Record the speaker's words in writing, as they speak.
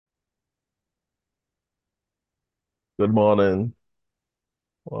Good morning.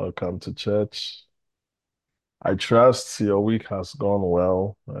 Welcome to church. I trust your week has gone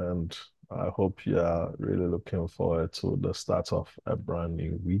well, and I hope you are really looking forward to the start of a brand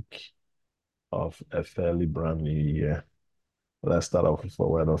new week, of a fairly brand new year. Let's start off with a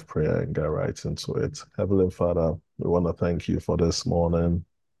word of prayer and get right into it. Heavenly Father, we want to thank you for this morning.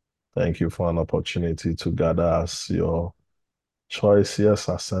 Thank you for an opportunity to gather as your choicest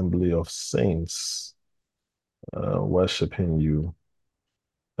assembly of saints, worshiping you.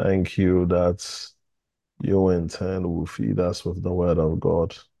 Thank you that you in turn will feed us with the word of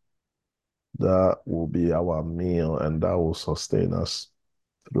God. That will be our meal and that will sustain us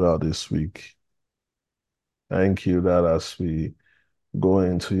throughout this week. Thank you that as we go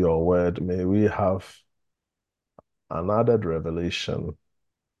into your word, may we have an added revelation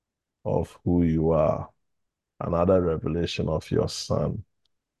of who you are, another revelation of your Son.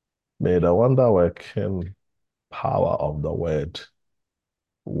 May the wonder working power of the word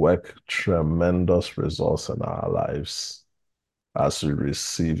work tremendous results in our lives as we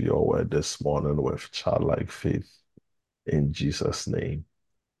receive your word this morning with childlike faith. In Jesus' name,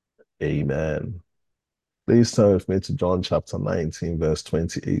 amen. Please turn with me to John chapter 19, verse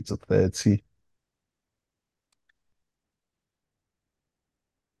 28 to 30.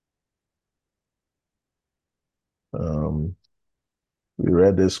 Um, we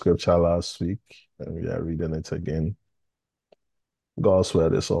read this scripture last week and we are reading it again. God's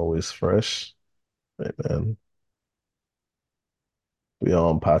word is always fresh. Amen. We are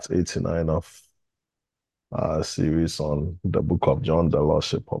on part 89 of our series on the book of John, the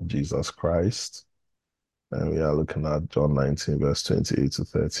Lordship of Jesus Christ. And we are looking at John 19, verse 28 to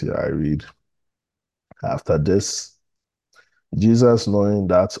 30. I read, after this, Jesus, knowing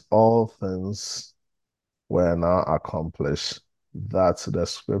that all things were now accomplished, that the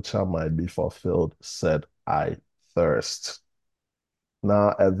scripture might be fulfilled, said, I thirst.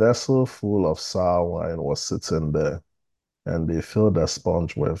 Now a vessel full of sour wine was sitting there, and they filled a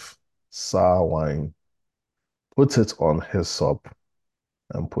sponge with sour wine, put it on hyssop,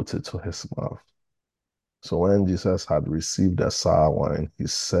 and put it to his mouth. So when Jesus had received the sour wine, he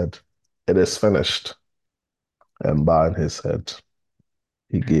said, it is finished. And bowing his head,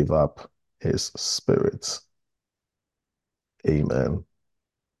 he gave up his spirit. Amen.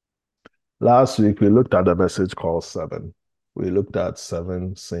 Last week, we looked at the message called Seven. We looked at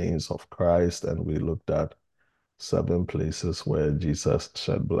seven sayings of Christ and we looked at seven places where Jesus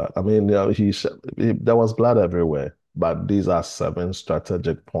shed blood. I mean, there was blood everywhere, but these are seven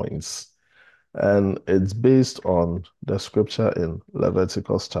strategic points. And it's based on the scripture in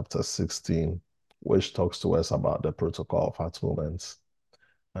Leviticus chapter 16, which talks to us about the protocol of atonement.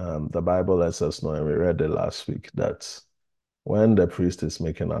 The Bible lets us know, and we read it last week, that when the priest is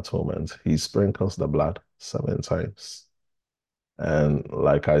making atonement, he sprinkles the blood seven times. And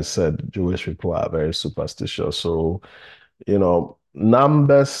like I said, Jewish people are very superstitious. So,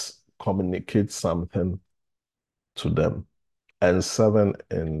 numbers communicate something to them. And seven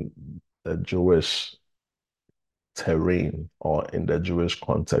in the Jewish terrain or in the Jewish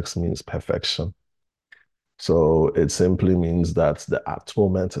context means perfection. So it simply means that the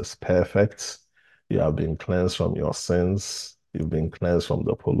atonement is perfect. You have been cleansed from your sins. You've been cleansed from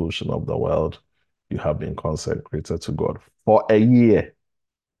the pollution of the world. You have been consecrated to God for a year.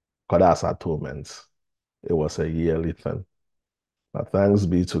 Because that's atonement. It was a yearly thing. But thanks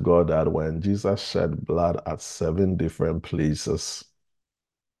be to God that when Jesus shed blood at seven different places,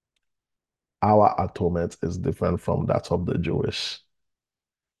 our atonement is different from that of the Jewish.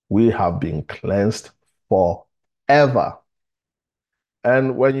 We have been cleansed forever.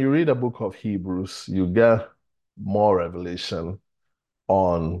 And when you read the book of Hebrews, you get more revelation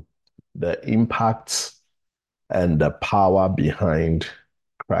on the impact and the power behind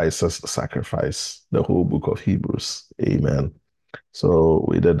Christ's sacrifice, the whole book of Hebrews. Amen. So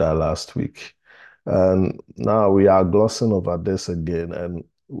we did that last week. And now we are glossing over this again, and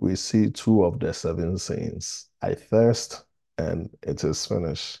we see two of the seven sayings. I thirst, and it is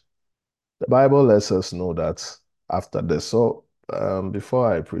finished. The Bible lets us know that after this. So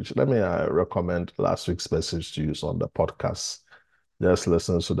before I preach, let me recommend last week's message to use on the podcast. Just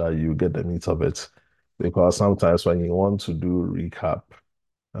listen so that you get the meat of it. Because sometimes when you want to do recap,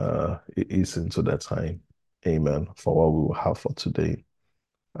 it eats into the time. Amen. For what we will have for today.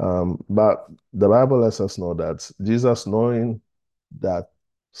 But the Bible lets us know that Jesus, knowing that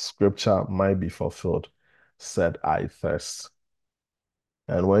scripture might be fulfilled, said, I thirst.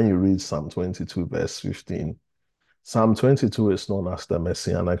 And when you read Psalm 22, verse 15, Psalm 22 is known as the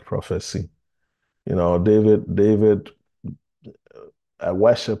messianic prophecy. David, a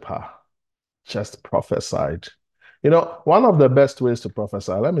worshiper, just prophesied One of the best ways to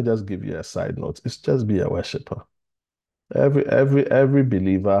prophesy, let me just give you a side note, is just be a worshiper. Every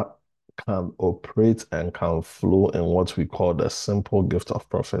believer can operate and can flow in what we call the simple gift of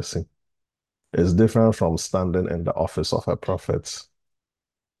prophecy. It's different from standing in the office of a prophet.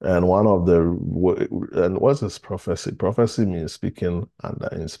 And what is prophecy? Prophecy means speaking under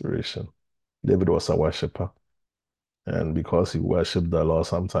inspiration. David was a worshiper. And because he worshiped the Lord,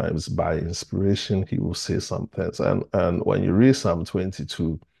 sometimes by inspiration, he will say some things. And when you read Psalm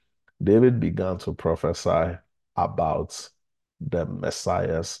 22, David began to prophesy about the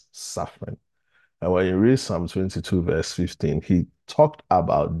Messiah's suffering. And when you read Psalm 22, verse 15, he talked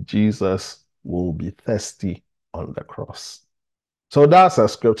about Jesus will be thirsty on the cross. So that's a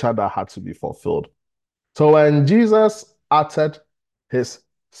scripture that had to be fulfilled. So when Jesus uttered his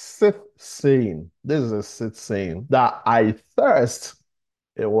sixth saying, this is a sixth saying, that I thirst,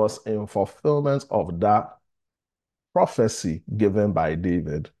 it was in fulfillment of that prophecy given by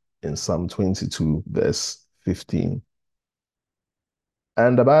David in Psalm 22, verse 15.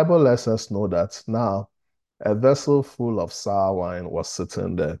 And the Bible lets us know that now a vessel full of sour wine was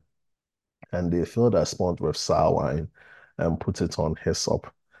sitting there, and they filled a sponge with sour wine and put it on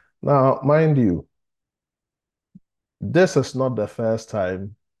hyssop. Now, mind you, this is not the first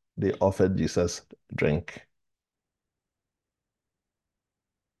time they offered Jesus drink.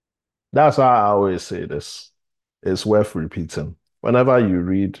 That's why I always say this. It's worth repeating. Whenever you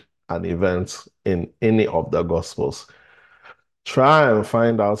read an event in any of the Gospels, try and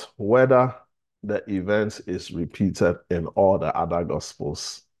find out whether the event is repeated in all the other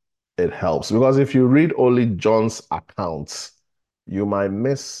Gospels. It helps because if you read only John's accounts, you might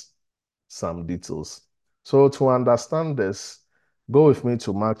miss some details. So to understand this, go with me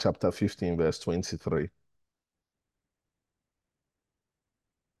to Mark chapter 15, verse 23.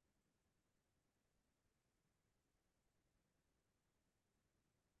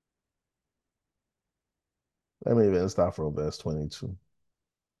 Let me even start from verse 22.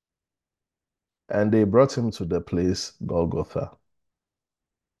 And they brought him to the place Golgotha.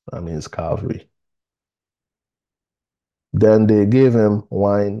 That means Calvary. Then they gave him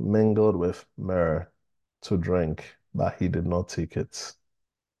wine mingled with myrrh to drink, but he did not take it.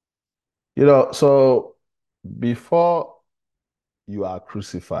 So before you are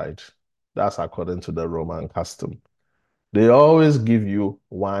crucified, that's according to the Roman custom. They always give you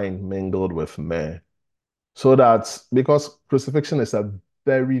wine mingled with myrrh. So that because crucifixion is a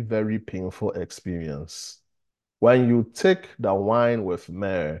very, very painful experience. When you take the wine with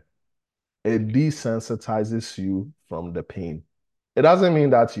myrrh, it desensitizes you from the pain. It doesn't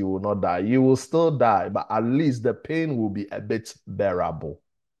mean that you will not die. You will still die, but at least the pain will be a bit bearable.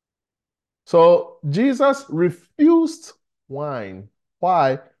 So Jesus refused wine.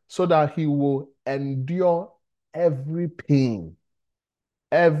 Why? So that he will endure every pain,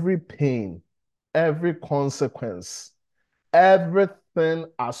 every pain, every consequence, everything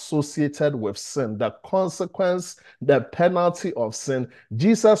associated with sin, the consequence, the penalty of sin.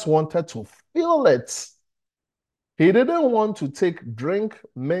 Jesus wanted to feel it. He didn't want to take drink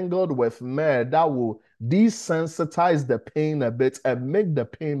mingled with myrrh that will desensitize the pain a bit and make the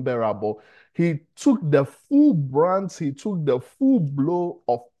pain bearable. He took the full brunt, he took the full blow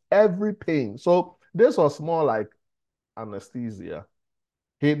of every pain. So this was more like anesthesia.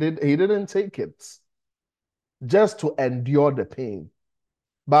 He didn't take it just to endure the pain.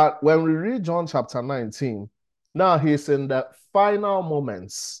 But when we read John chapter 19, now he's in the final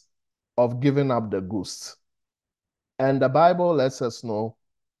moments of giving up the ghost. And the Bible lets us know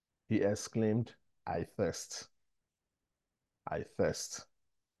he exclaimed, I thirst. I thirst.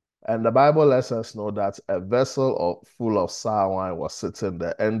 And the Bible lets us know that a vessel full of sour wine was sitting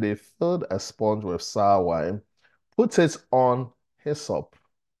there, and they filled a sponge with sour wine, put it on hyssop,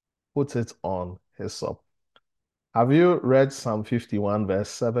 put it on hyssop. Have you read Psalm 51, verse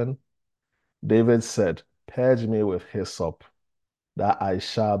 7? David said, purge me with hyssop, that I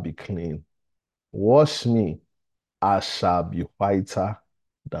shall be clean. Wash me, I shall be whiter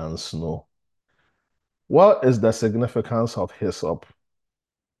than snow. What is the significance of hyssop?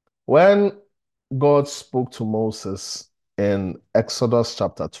 When God spoke to Moses in Exodus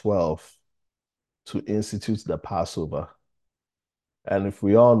chapter 12 to institute the Passover, and if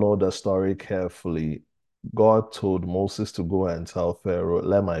we all know the story carefully, God told Moses to go and tell Pharaoh,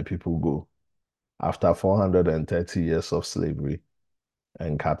 let my people go after 430 years of slavery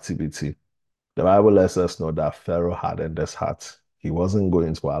and captivity. The Bible lets us know that Pharaoh had in his heart. He wasn't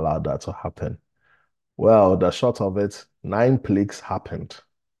going to allow that to happen. Well, the short of it, 9 plagues happened.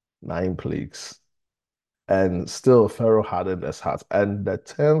 9 plagues. And still, Pharaoh hardened his heart. And the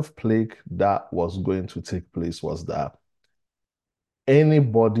 10th plague that was going to take place was that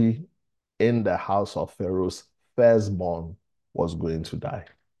anybody in the house of Pharaoh's firstborn was going to die.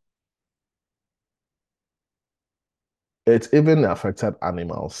 It even affected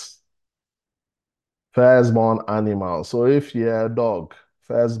animals. Firstborn animals. So if you're a dog,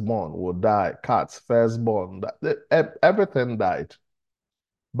 firstborn will die. Cats, firstborn, everything died.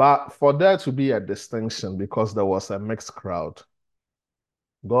 But for there to be a distinction, because there was a mixed crowd,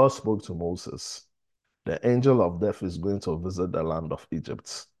 God spoke to Moses. The angel of death is going to visit the land of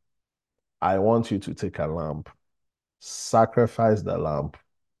Egypt. I want you to take a lamb, sacrifice the lamb,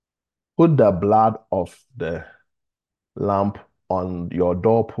 put the blood of the lamb on your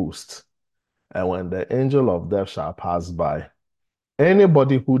doorpost. And when the angel of death shall pass by,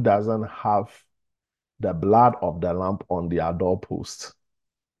 anybody who doesn't have the blood of the lamb on their doorpost,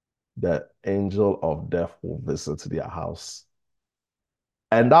 the angel of death will visit their house.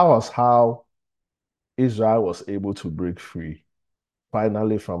 And that was how Israel was able to break free,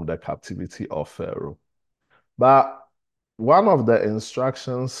 finally, from the captivity of Pharaoh. But one of the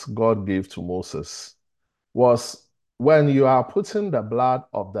instructions God gave to Moses was when you are putting the blood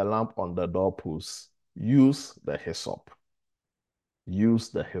of the lamb on the doorpost, use the hyssop. Use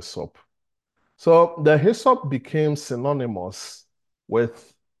the hyssop. So the hyssop became synonymous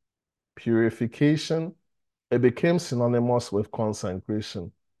with purification. It became synonymous with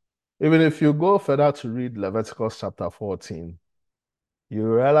consecration. Even if you go further to read Leviticus chapter 14, you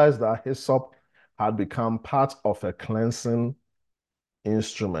realize that hyssop had become part of a cleansing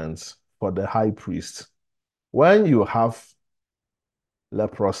instrument for the high priest. When you have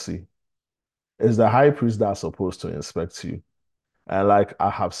leprosy, it's the high priest that's supposed to inspect you. And like I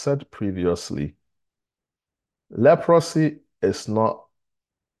have said previously, leprosy is not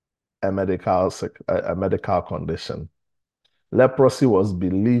a medical condition. Leprosy was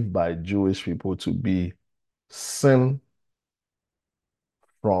believed by Jewish people to be sin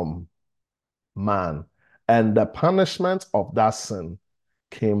from man, and the punishment of that sin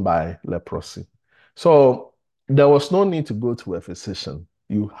came by leprosy. So there was no need to go to a physician.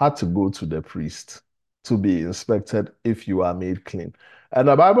 You had to go to the priest to be inspected if you are made clean. And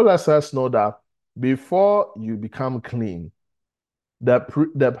the Bible lets us know that before you become clean,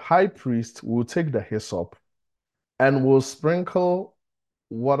 the high priest will take the hyssop and will sprinkle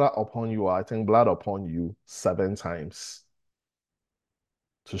water upon you, or I think blood upon you 7 times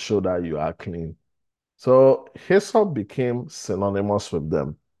to show that you are clean. So hyssop became synonymous with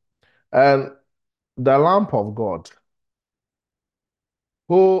them. And the lamp of God,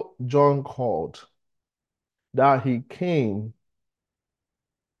 who John called, that he came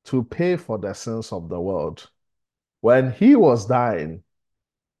to pay for the sins of the world. When he was dying,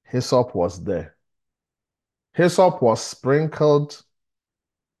 hyssop was there. Hyssop was sprinkled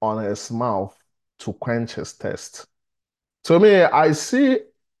on his mouth to quench his thirst. To me, I see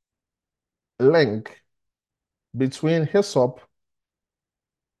link between hyssop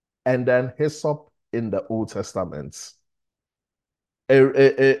and then hyssop in the Old Testament.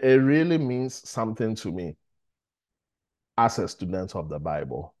 It really means something to me as a student of the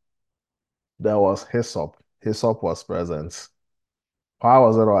Bible. There was hyssop. Hyssop was present. Why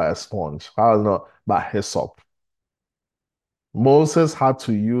was it not a sponge? Why was it not? But hyssop. Moses had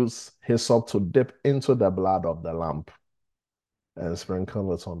to use hyssop to dip into the blood of the lamb and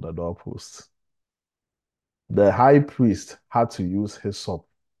sprinkle it on the doorpost. The high priest had to use hyssop,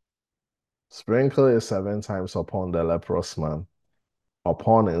 sprinkle it 7 times upon the leprous man,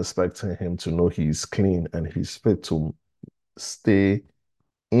 upon inspecting him to know he is clean and he's fit to stay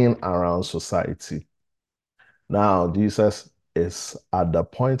in around society. Now, Jesus is at the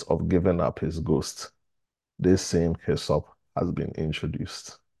point of giving up his ghost. This same hyssop has been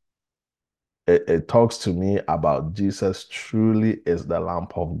introduced. It talks to me about Jesus truly is the Lamb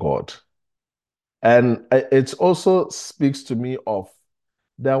of God. And it also speaks to me of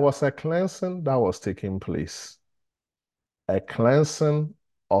there was a cleansing that was taking place, a cleansing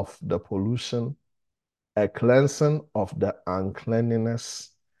of the pollution, a cleansing of the uncleanliness,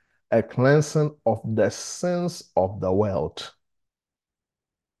 a cleansing of the sins of the world,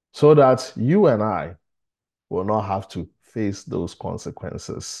 so that you and I will not have to face those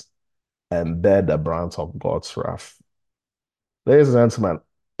consequences and bear the brunt of God's wrath. Ladies and gentlemen,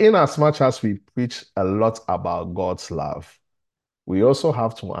 in as much as we preach a lot about God's love, we also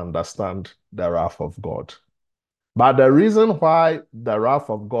have to understand the wrath of God. But the reason why the wrath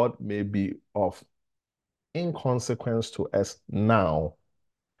of God may be of inconsequence to us now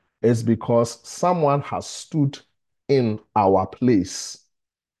is because someone has stood in our place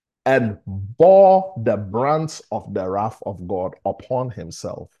and bore the brunt of the wrath of God upon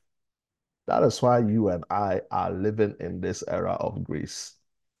himself. That is why you and I are living in this era of grace.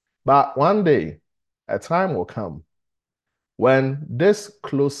 But one day, a time will come when this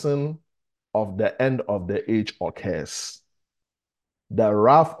closing of the end of the age occurs. The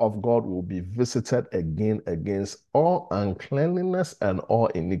wrath of God will be visited again against all uncleanliness and all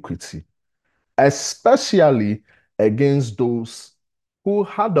iniquity, especially against those who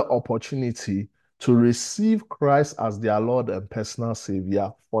had the opportunity to receive Christ as their Lord and personal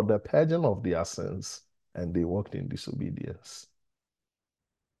Savior for the purging of their sins, and they walked in disobedience.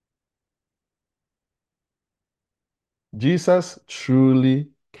 Jesus truly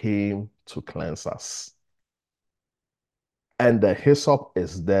came to cleanse us, and the hyssop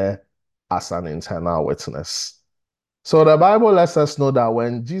is there as an internal witness. So the Bible lets us know that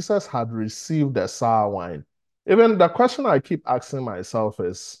when Jesus had received the sour wine, even the question I keep asking myself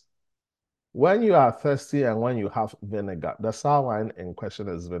is, when you are thirsty and when you have vinegar, the sour wine in question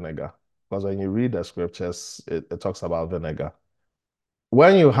is vinegar. Because when you read the scriptures, it talks about vinegar.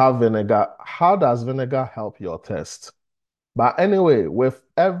 When you have vinegar, how does vinegar help your thirst? But anyway, with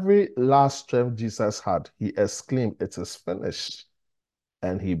every last strength Jesus had, he exclaimed, "It is finished."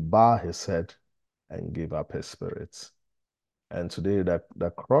 And he bowed his head and gave up his spirit. And today,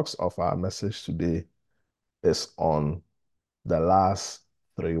 the crux of our message today is on the last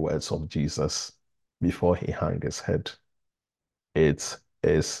three words of Jesus before he hung his head. It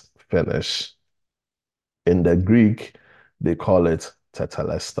is finished. In the Greek, they call it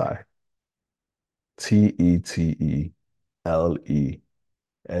tetelestai. Tetelestai.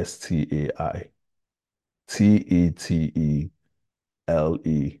 Tetelestai.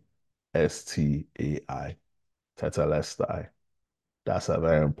 Tetelestai. That's a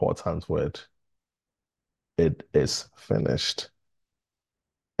very important word. It is finished.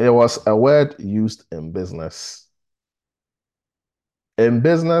 It was a word used in business. In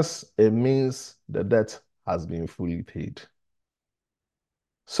business, it means the debt has been fully paid.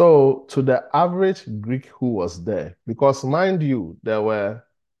 So, to the average Greek who was there, because mind you, there were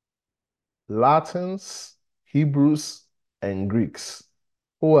Latins, Hebrews, and Greeks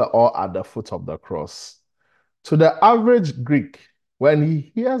who were all at the foot of the cross. To the average Greek, when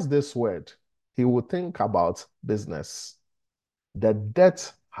he hears this word, he will think about business. The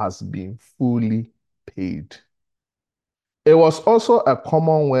debt has been fully paid. It was also a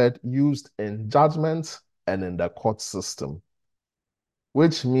common word used in judgment and in the court system,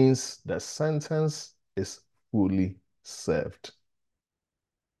 which means the sentence is fully served.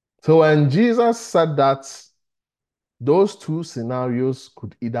 So when Jesus said that, those two scenarios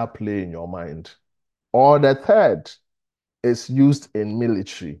could either play in your mind, or the third is used in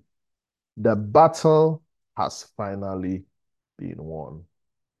military. The battle has finally been won.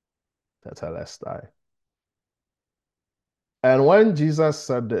 Tetelestai. And when Jesus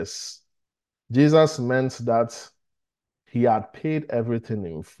said this, Jesus meant that he had paid everything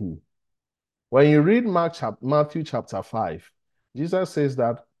in full. When you read Matthew chapter 5, Jesus says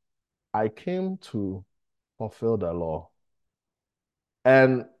that I came to fulfill the law.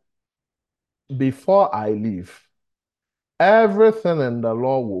 And before I leave, everything in the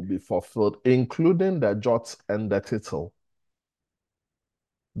law will be fulfilled, including the jot and the tittle.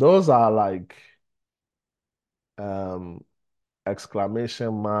 Those are like um,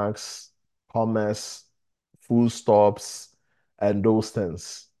 exclamation marks, commas, full stops, and those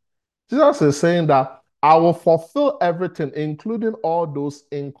things. Jesus is saying that I will fulfill everything, including all those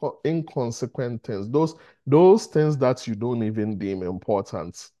inconsequent things, those things that you don't even deem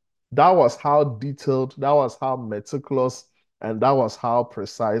important. That was how detailed, that was how meticulous, and that was how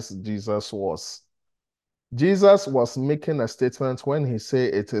precise Jesus was. Jesus was making a statement when he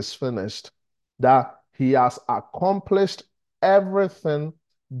said it is finished, that he has accomplished everything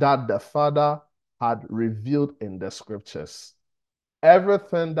that the Father had revealed in the scriptures.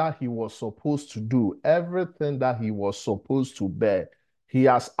 Everything that he was supposed to do, everything that he was supposed to bear, he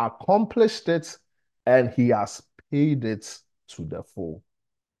has accomplished it and he has paid it to the full.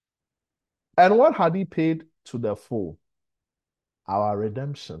 And what had he paid to the full? Our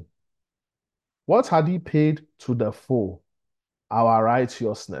redemption. What had he paid to the full? Our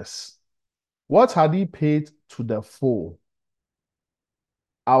righteousness. What had he paid to the full?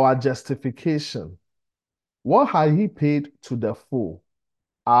 Our justification. What had he paid to the full?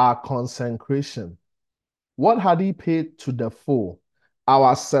 Our consecration. What had he paid to the full?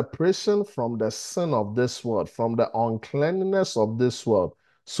 Our separation from the sin of this world, from the uncleanness of this world,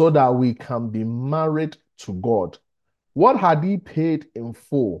 so that we can be married to God. What had he paid in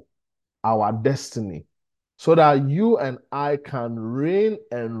full? Our destiny, so that you and I can reign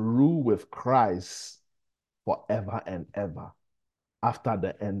and rule with Christ forever and ever after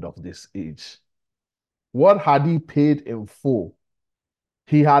the end of this age. What had he paid in full?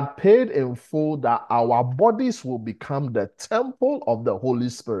 He had paid in full that our bodies will become the temple of the Holy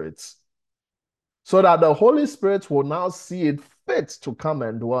Spirit, so that the Holy Spirit will now see it fit to come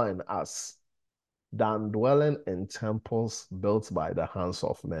and dwell in us than dwelling in temples built by the hands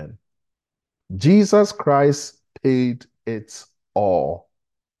of men. Jesus Christ paid it all.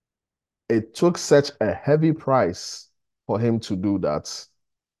 It took such a heavy price for him to do that.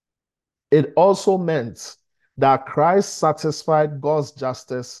 It also meant that Christ satisfied God's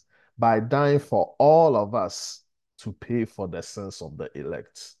justice by dying for all of us to pay for the sins of the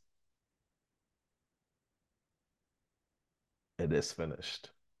elect. It is finished.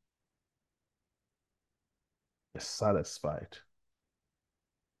 It's satisfied.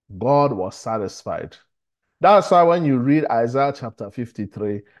 God was satisfied. That's why when you read Isaiah chapter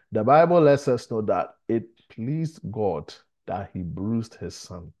 53, the Bible lets us know that it pleased God that he bruised his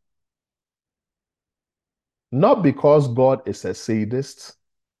son. Not because God is a sadist,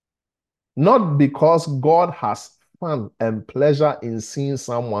 not because God has fun and pleasure in seeing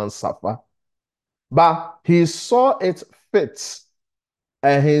someone suffer, but he saw it fit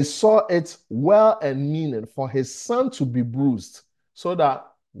and he saw it well and meaning for his son to be bruised so that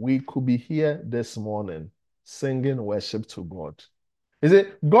we could be here this morning singing worship to God. You see,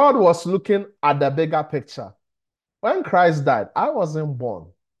 God was looking at the bigger picture. When Christ died, I wasn't born.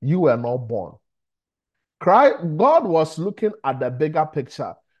 You were not born. God was looking at the bigger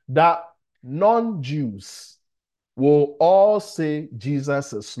picture that non-Jews will all say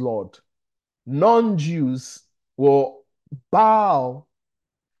Jesus is Lord. Non-Jews will bow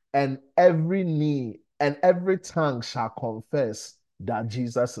and every knee and every tongue shall confess that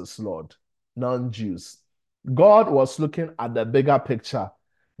Jesus is Lord. Non-Jews. God was looking at the bigger picture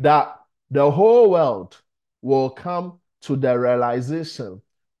that the whole world will come to the realization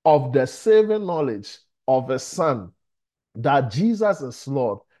of the saving knowledge of a son, that Jesus is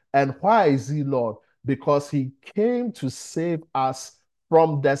Lord. And why is he Lord? Because he came to save us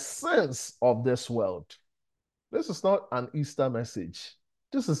from the sins of this world. This is not an Easter message.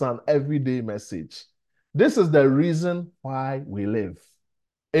 This is an everyday message. This is the reason why we live.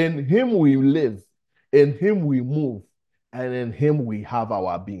 In him we live, in him we move, and in him we have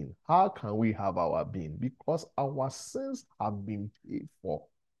our being. How can we have our being? Because our sins have been paid for.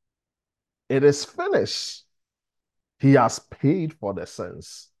 It is finished. He has paid for the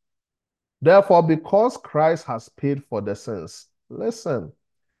sins. Therefore, because Christ has paid for the sins, listen,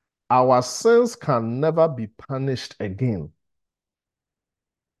 our sins can never be punished again,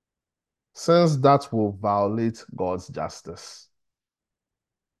 since that will violate God's justice.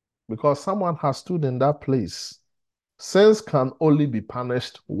 Because someone has stood in that place. Sins can only be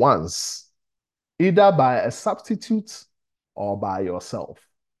punished once, either by a substitute or by yourself.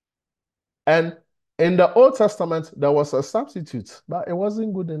 And in the Old Testament, there was a substitute, but it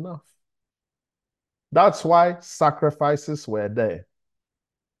wasn't good enough. That's why sacrifices were there.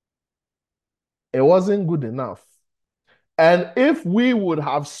 It wasn't good enough. And if we would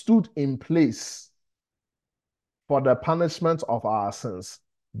have stood in place for the punishment of our sins,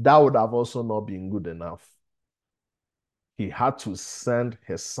 that would have also not been good enough. He had to send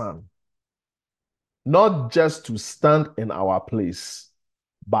his son, not just to stand in our place,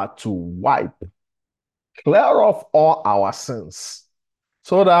 but to wipe, clear off all our sins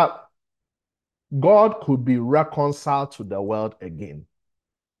so that God could be reconciled to the world again.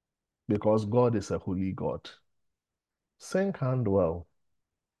 Because God is a holy God. Sin can't dwell.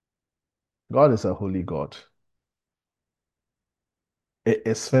 God is a holy God. It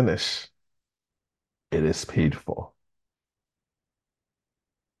is finished. It is paid for.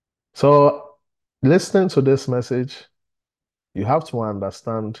 So, listening to this message, you have to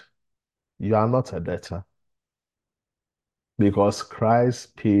understand you are not a debtor because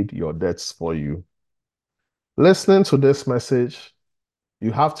Christ paid your debts for you. Listening to this message,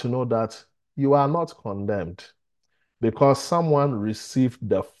 you have to know that you are not condemned because someone received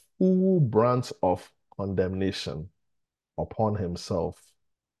the full brunt of condemnation upon himself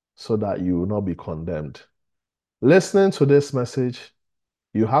so that you will not be condemned. Listening to this message,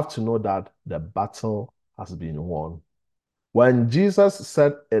 you have to know that the battle has been won. When Jesus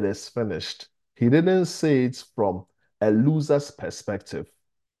said it is finished, he didn't say it from a loser's perspective.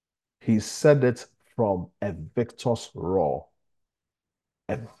 He said it from a victor's roar.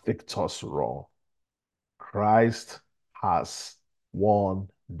 A victor's roar. Christ has won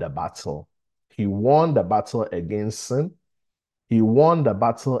the battle. He won the battle against sin. He won the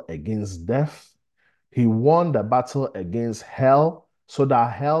battle against death. He won the battle against hell so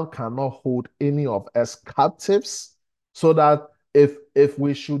that hell cannot hold any of us captives. So that if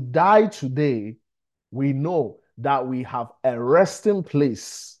we should die today, we know that we have a resting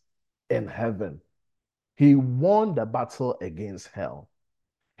place in heaven. He won the battle against hell.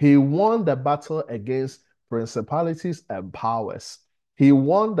 He won the battle against principalities and powers. He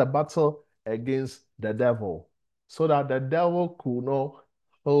won the battle against the devil so that the devil could not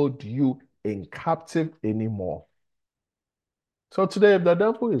hold you in captive anymore. So today, if the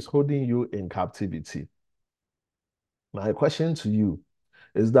devil is holding you in captivity, my question to you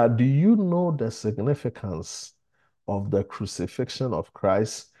is that do you know the significance of the crucifixion of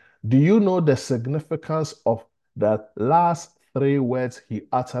Christ? Do you know the significance of the last three words he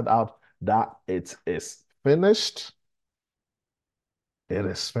uttered out that it is finished? It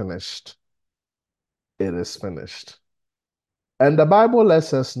is finished. It is finished. And the Bible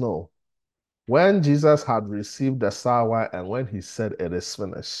lets us know when Jesus had received the sour wine and when he said it is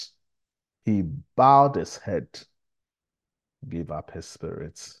finished, he bowed his head, gave up his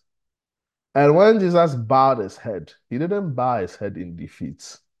spirit. And when Jesus bowed his head, he didn't bow his head in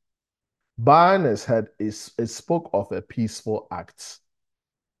defeat. Bowing his head it spoke of a peaceful act.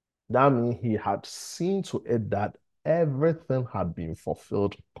 That means he had seen to it that everything had been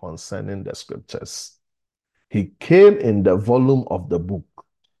fulfilled concerning the scriptures. He came in the volume of the book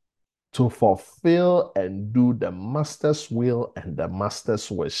to fulfill and do the master's will and the master's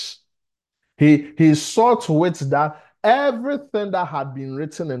wish. He saw to it that everything that had been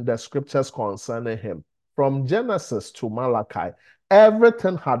written in the scriptures concerning him, from Genesis to Malachi,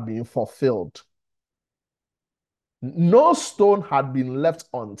 everything had been fulfilled. No stone had been left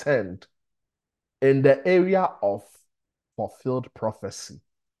unturned in the area of fulfilled prophecy.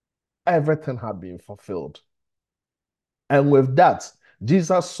 Everything had been fulfilled. And with that,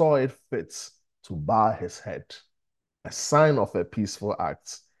 Jesus saw it fit to bow his head, a sign of a peaceful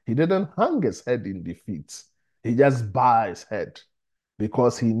act. He didn't hang his head in defeat. He just bowed his head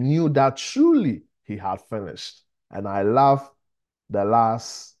because he knew that truly he had finished. And I love the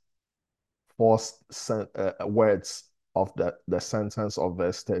last four words of the sentence of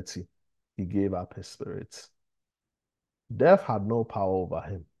verse 30. He gave up his spirit. Death had no power over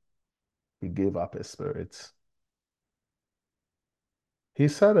him. He gave up his spirit. He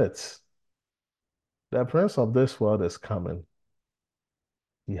said it. The prince of this world is coming.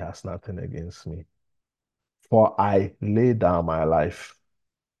 He has nothing against me. For I lay down my life.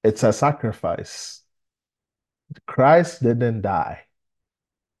 It's a sacrifice. Christ didn't die.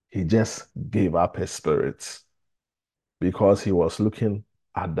 He just gave up his spirit because he was looking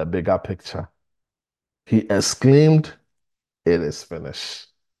at the bigger picture. He exclaimed, "It is finished.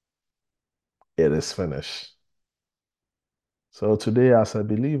 It is finished." So today, as a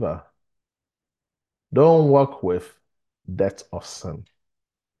believer, don't walk with debt of sin.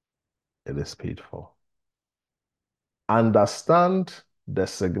 It is paid for. Understand the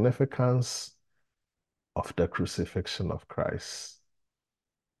significance of the crucifixion of Christ.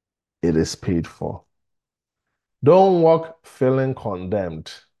 It is paid for. Don't walk feeling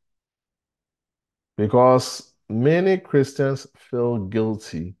condemned because many Christians feel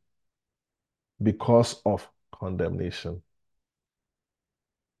guilty because of condemnation.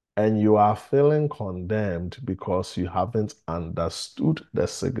 And you are feeling condemned because you haven't understood the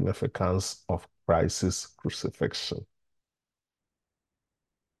significance of Christ's crucifixion.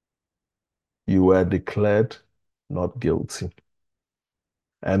 You were declared not guilty.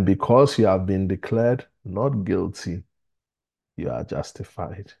 And because you have been declared not guilty, you are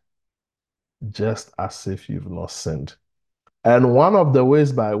justified, just as if you've not sinned. And one of the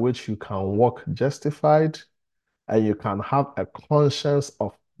ways by which you can walk justified and you can have a conscience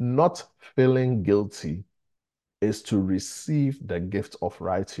of not feeling guilty is to receive the gift of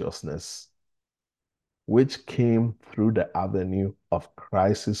righteousness, which came through the avenue of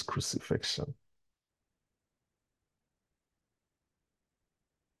Christ's crucifixion.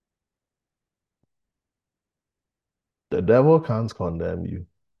 The devil can't condemn you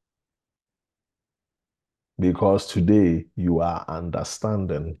because today you are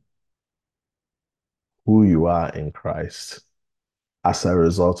understanding who you are in Christ as a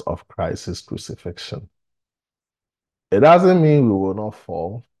result of Christ's crucifixion. It doesn't mean we will not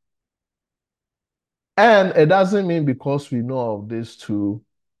fall. And it doesn't mean because we know of this too,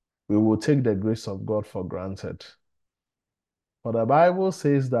 we will take the grace of God for granted. For the Bible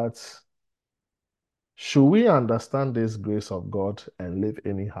says that should we understand this grace of God and live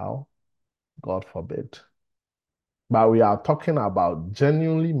anyhow? God forbid. But we are talking about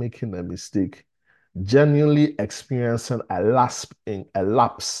genuinely making a mistake genuinely experiencing a lapse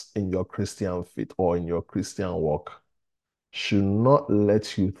in your Christian faith or in your Christian walk should not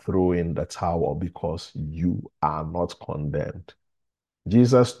let you throw in the towel because you are not condemned.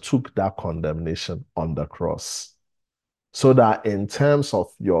 Jesus took that condemnation on the cross so that in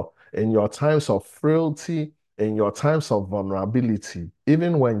your times of frailty, in your times of vulnerability,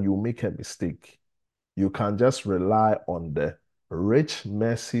 even when you make a mistake, you can just rely on the rich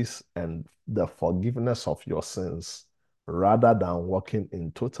mercies and the forgiveness of your sins rather than walking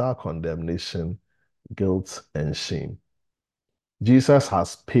in total condemnation, guilt, and shame. Jesus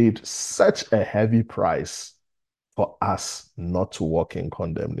has paid such a heavy price for us not to walk in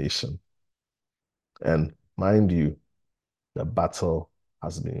condemnation. And mind you, the battle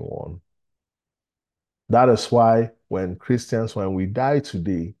has been won. That is why when Christians, when we die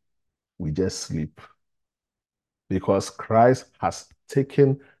today, we just sleep because Christ has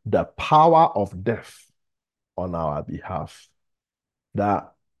taken the power of death on our behalf.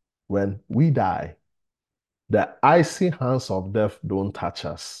 That when we die, the icy hands of death don't touch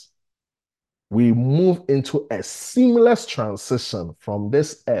us. We move into a seamless transition from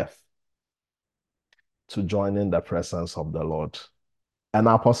this earth to joining the presence of the Lord. And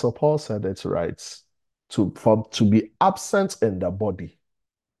Apostle Paul said it right. To be absent in the body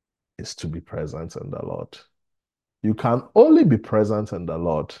is to be present in the Lord. You can only be present in the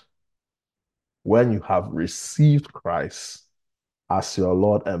Lord when you have received Christ as your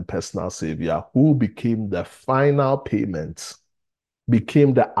Lord and personal Savior, who became the final payment,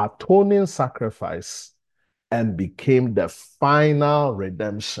 became the atoning sacrifice, and became the final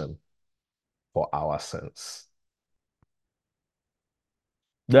redemption for our sins.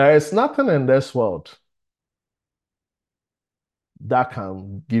 There is nothing in this world that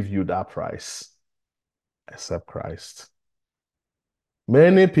can give you that price except Christ.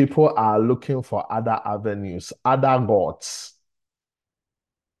 Many people are looking for other avenues, other gods,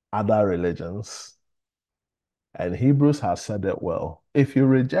 other religions. And Hebrews has said it well. If you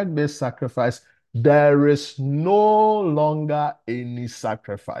reject this sacrifice, there is no longer any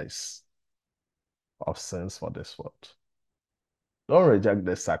sacrifice of sins for this world. Don't reject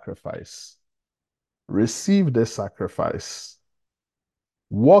this sacrifice. Receive this sacrifice.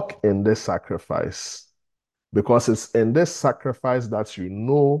 Walk in this sacrifice because it's in this sacrifice that you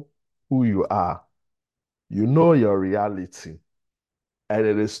know who you are. You know your reality. And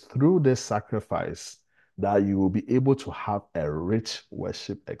it is through this sacrifice that you will be able to have a rich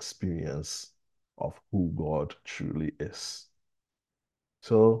worship experience of who God truly is.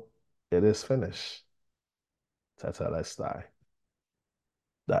 So it is finished. Tetelestai.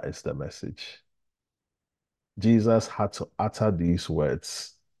 That is the message. Jesus had to utter these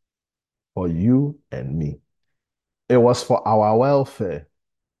words for you and me. It was for our welfare.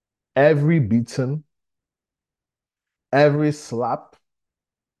 Every beating, every slap,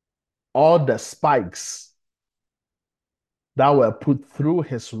 all the spikes that were put through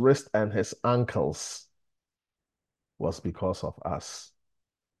his wrist and his ankles was because of us.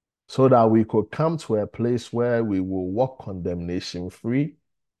 So that we could come to a place where we will walk condemnation free.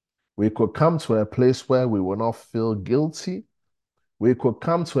 We could come to a place where we will not feel guilty. We could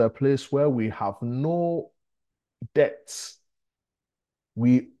come to a place where we have no debts.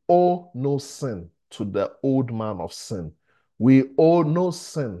 We owe no sin to the old man of sin. We owe no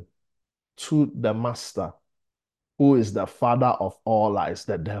sin to the master, who is the father of all lies,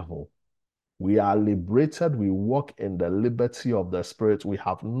 the devil. We are liberated. We walk in the liberty of the Spirit. We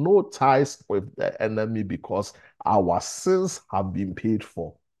have no ties with the enemy because our sins have been paid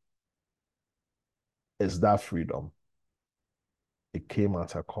for. It's that freedom. It came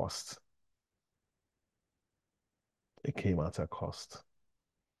at a cost. It came at a cost.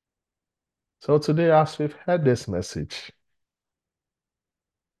 So today, as we've heard this message,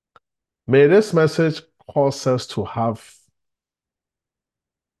 may this message cause us to have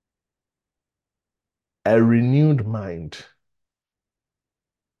a renewed mind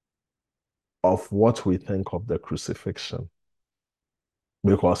of what we think of the crucifixion,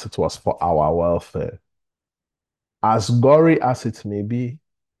 because it was for our welfare. As gory as it may be,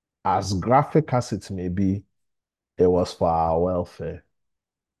 as graphic as it may be, it was for our welfare.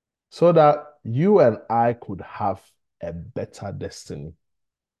 So that you and I could have a better destiny,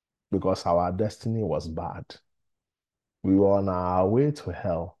 because our destiny was bad. We were on our way to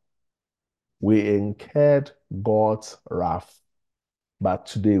hell. We incurred God's wrath, but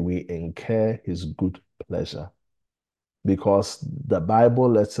today we incur his good pleasure. Because the Bible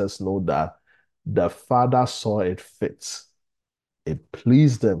lets us know that the Father saw it fit. It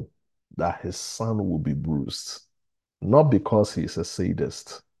pleased him that his son will be bruised, not because he's a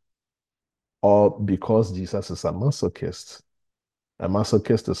sadist, or because Jesus is a masochist. A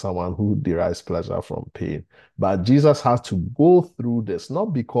masochist is someone who derives pleasure from pain. But Jesus had to go through this,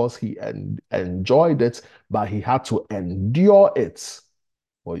 not because he enjoyed it, but he had to endure it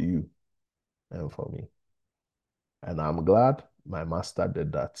for you and for me. And I'm glad my master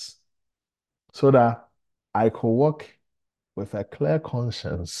did that so that I could walk with a clear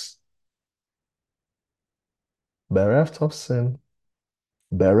conscience, bereft of sin,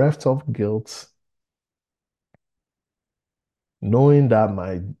 bereft of guilt, knowing that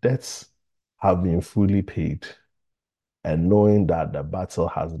my debts have been fully paid and knowing that the battle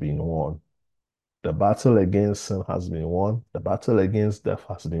has been won. The battle against sin has been won. The battle against death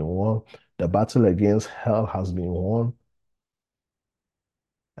has been won. The battle against hell has been won.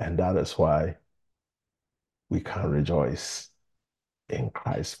 And that is why we can rejoice in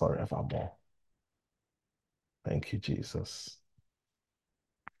Christ forevermore. Thank you, Jesus.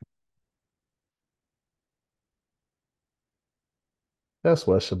 Let's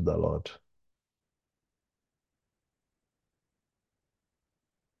worship the Lord.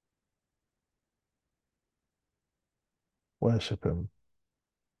 Worship Him.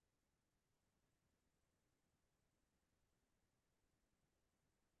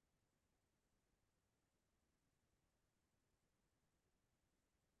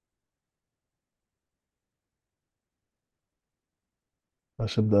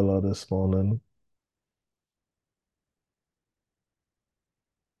 Worship the Lord this morning.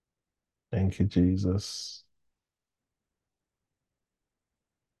 Thank you, Jesus.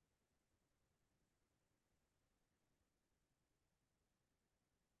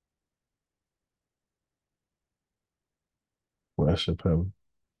 Worship Him.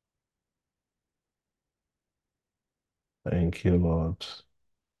 Thank you, Lord.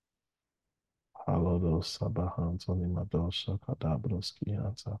 Hallelujah. Sabahantoni Madosha Kadabroski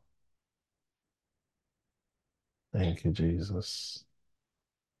Hanta. Thank you, Jesus.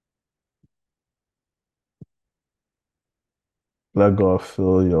 Let God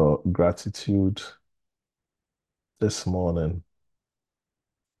feel your gratitude this morning.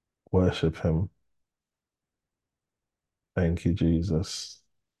 Worship Him. Thank you, Jesus.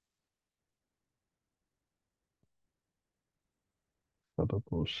 Thank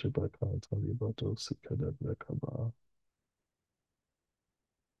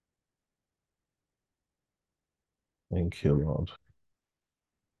you, Lord.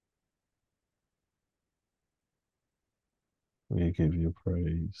 We give you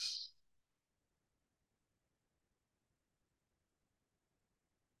praise.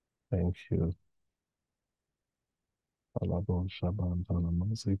 Thank you. Alabo Shaban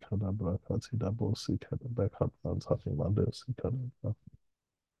Talamazi Kadabra Katidabo Sikadabeka Tafimado Sikadabra.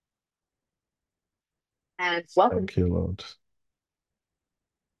 And welcome. Thank you, Lord.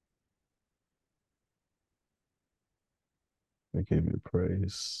 We give you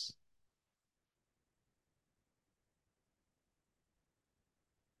praise.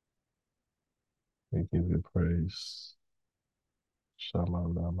 We give you praise.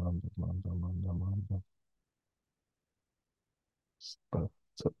 Shamanda Manda Manda Manda Manda.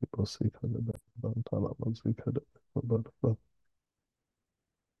 Sabibo Sikadabeka Talamazi Kadabra.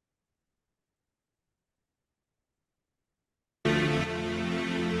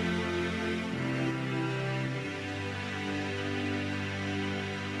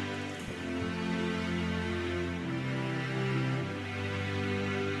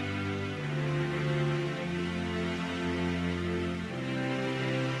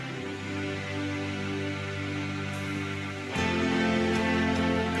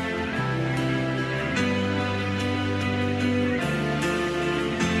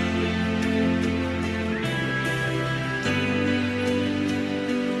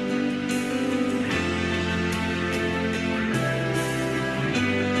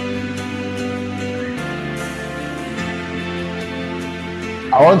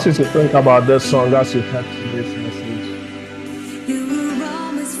 I want you to think about this song as you head today's message. You were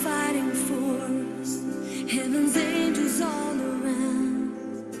always fighting for us, heaven's angels all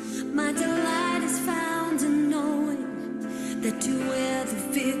around. My delight is found in knowing that you wear the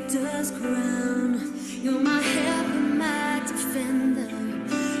victor's crown. You're my help and my defender.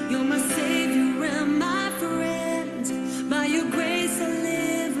 You're my savior and my friend. By your grace I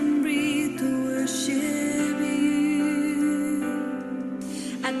live and breathe to worship you.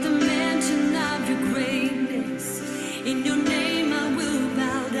 At the mention of your greatness,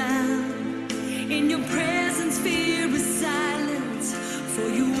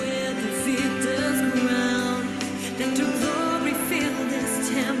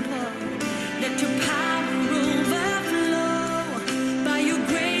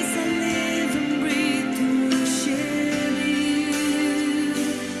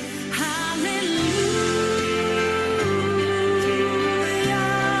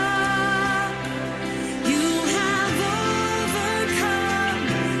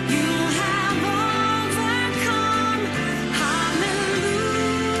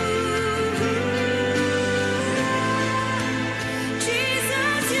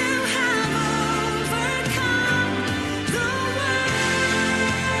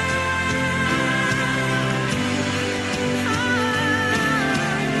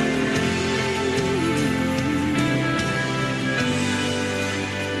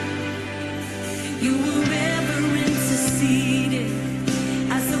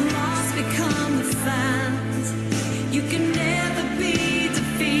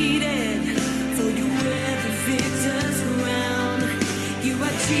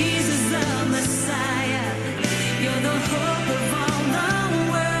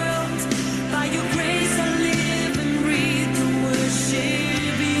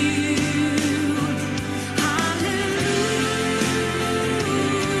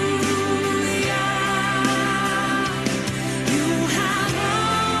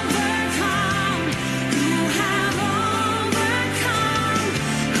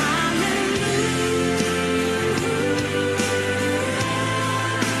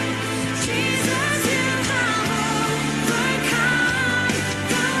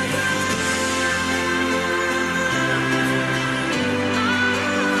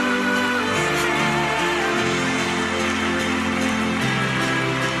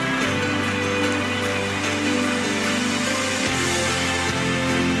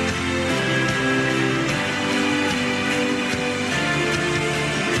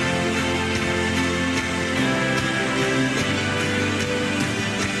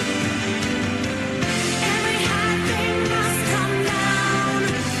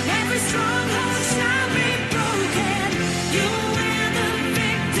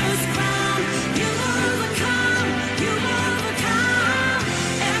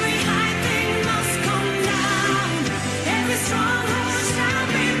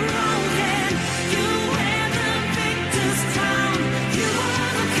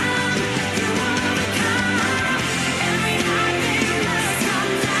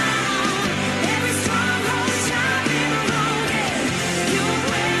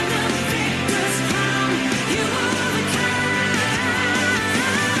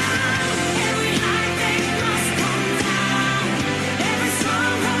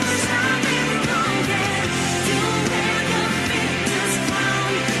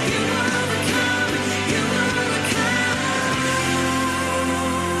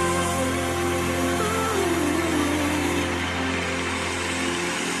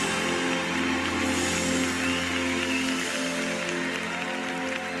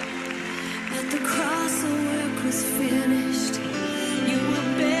 the cross, the work was finished. You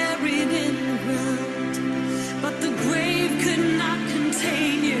were buried in the ground, but the grave could not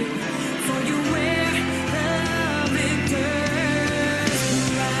contain you, for you wear the victor's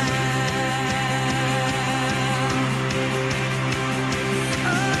crown.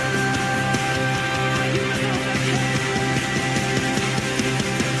 Oh,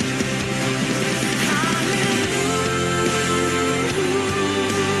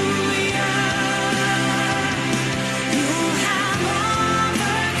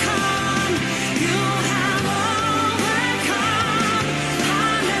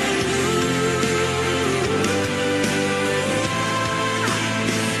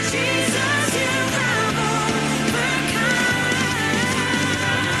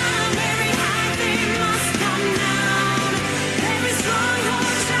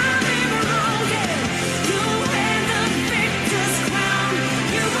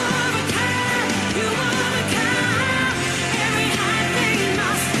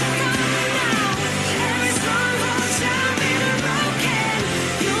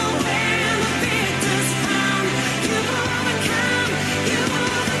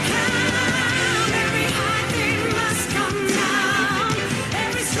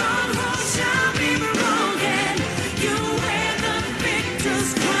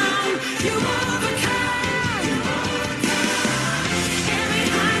 you overcame.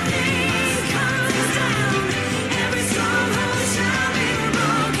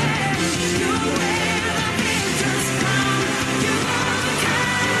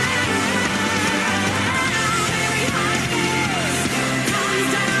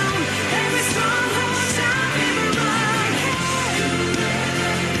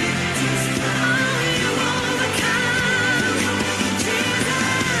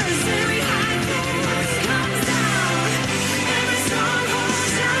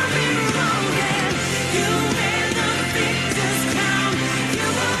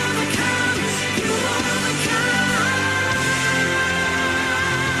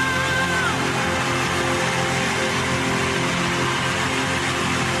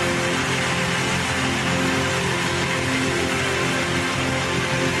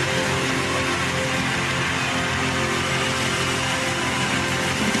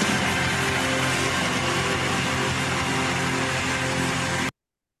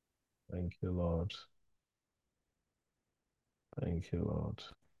 Thank you, Lord. Thank you, Lord.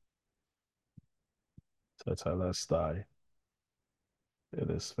 Tetelestai, it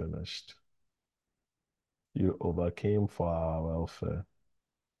is finished. You overcame for our welfare.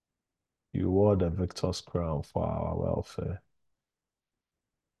 You wore the victor's crown for our welfare.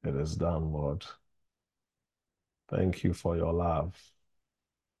 It is done, Lord. Thank you for your love.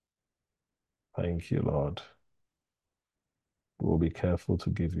 Thank you, Lord. We'll be careful to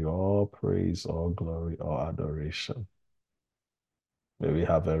give you all praise, all glory, all adoration. May we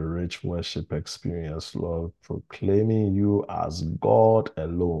have a rich worship experience, Lord, proclaiming you as God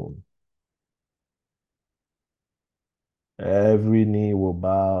alone. Every knee will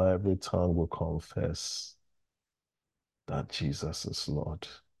bow, every tongue will confess that Jesus is Lord.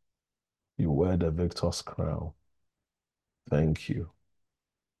 You wear the victor's crown. Thank you.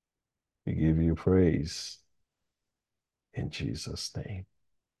 We give you praise in Jesus' name.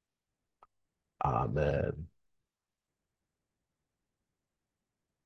 Amen.